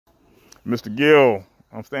Mr. Gill,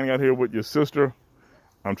 I'm standing out here with your sister.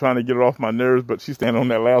 I'm trying to get her off my nerves, but she's standing on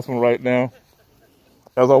that last one right now.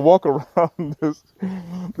 As I walk around this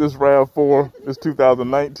RAV4, this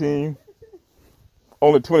 2019,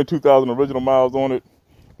 only 22,000 original miles on it.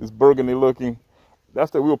 It's burgundy looking.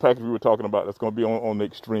 That's the wheel package we were talking about. That's going to be on the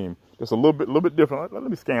Extreme. Just a little bit different. Let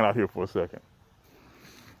me scan out here for a second.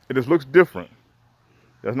 It just looks different.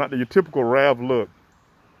 That's not your typical RAV look.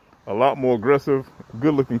 A lot more aggressive,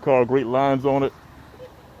 good looking car, great lines on it.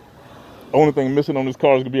 Only thing missing on this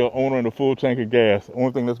car is going to be an owner and a full tank of gas.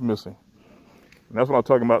 Only thing that's missing. And that's what I'm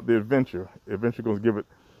talking about, the Adventure. The Adventure going to give it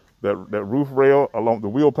that roof rail along the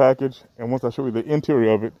wheel package. And once I show you the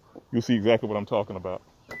interior of it, you'll see exactly what I'm talking about.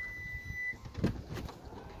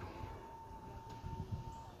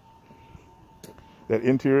 That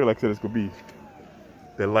interior, like I said, it's going to be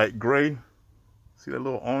that light gray. See that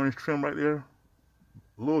little orange trim right there?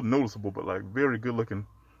 A little noticeable, but like very good looking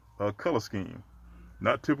color scheme.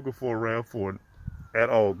 Not typical for a RAV4 at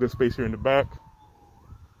all. Good space here in the back.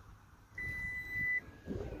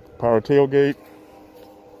 Power tailgate.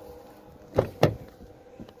 Of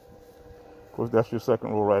course, that's your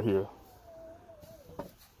second row right here.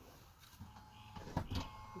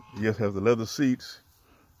 Yes, has the leather seats,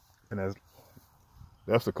 and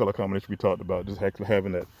that's the color combination we talked about. Just actually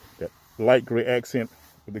having that light gray accent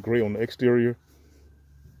with the gray on the exterior.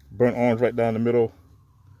 Burnt orange right down the middle.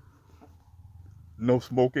 No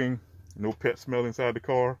smoking, no pet smell inside the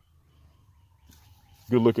car.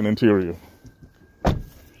 Good looking interior. Oh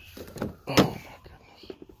my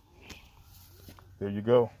goodness. There you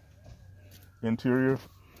go. Interior.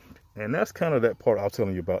 And that's kind of that part I was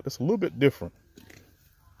telling you about. It's a little bit different.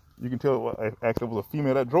 You can tell what actually was a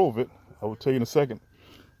female that drove it. I will tell you in a second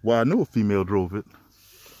why I know a female drove it.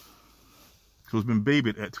 So it's been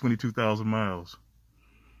babied at 22,000 miles.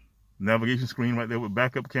 Navigation screen right there with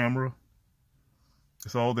backup camera.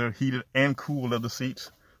 It's all there, heated and cool leather seats.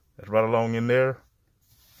 That's right along in there.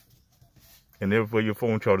 And there where your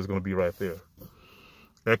phone charger is going to be right there.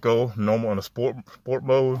 Echo, normal on a sport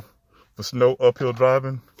mode for snow uphill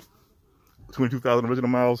driving. 22,000 original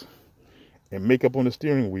miles. And makeup on the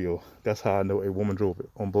steering wheel. That's how I know a woman drove it,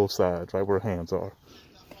 on both sides, right where her hands are.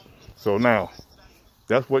 So now,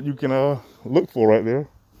 that's what you can look for right there.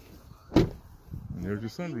 And there's your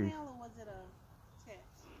sunroof.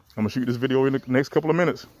 I'm going to shoot this video in the next couple of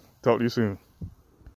minutes. Talk to you soon.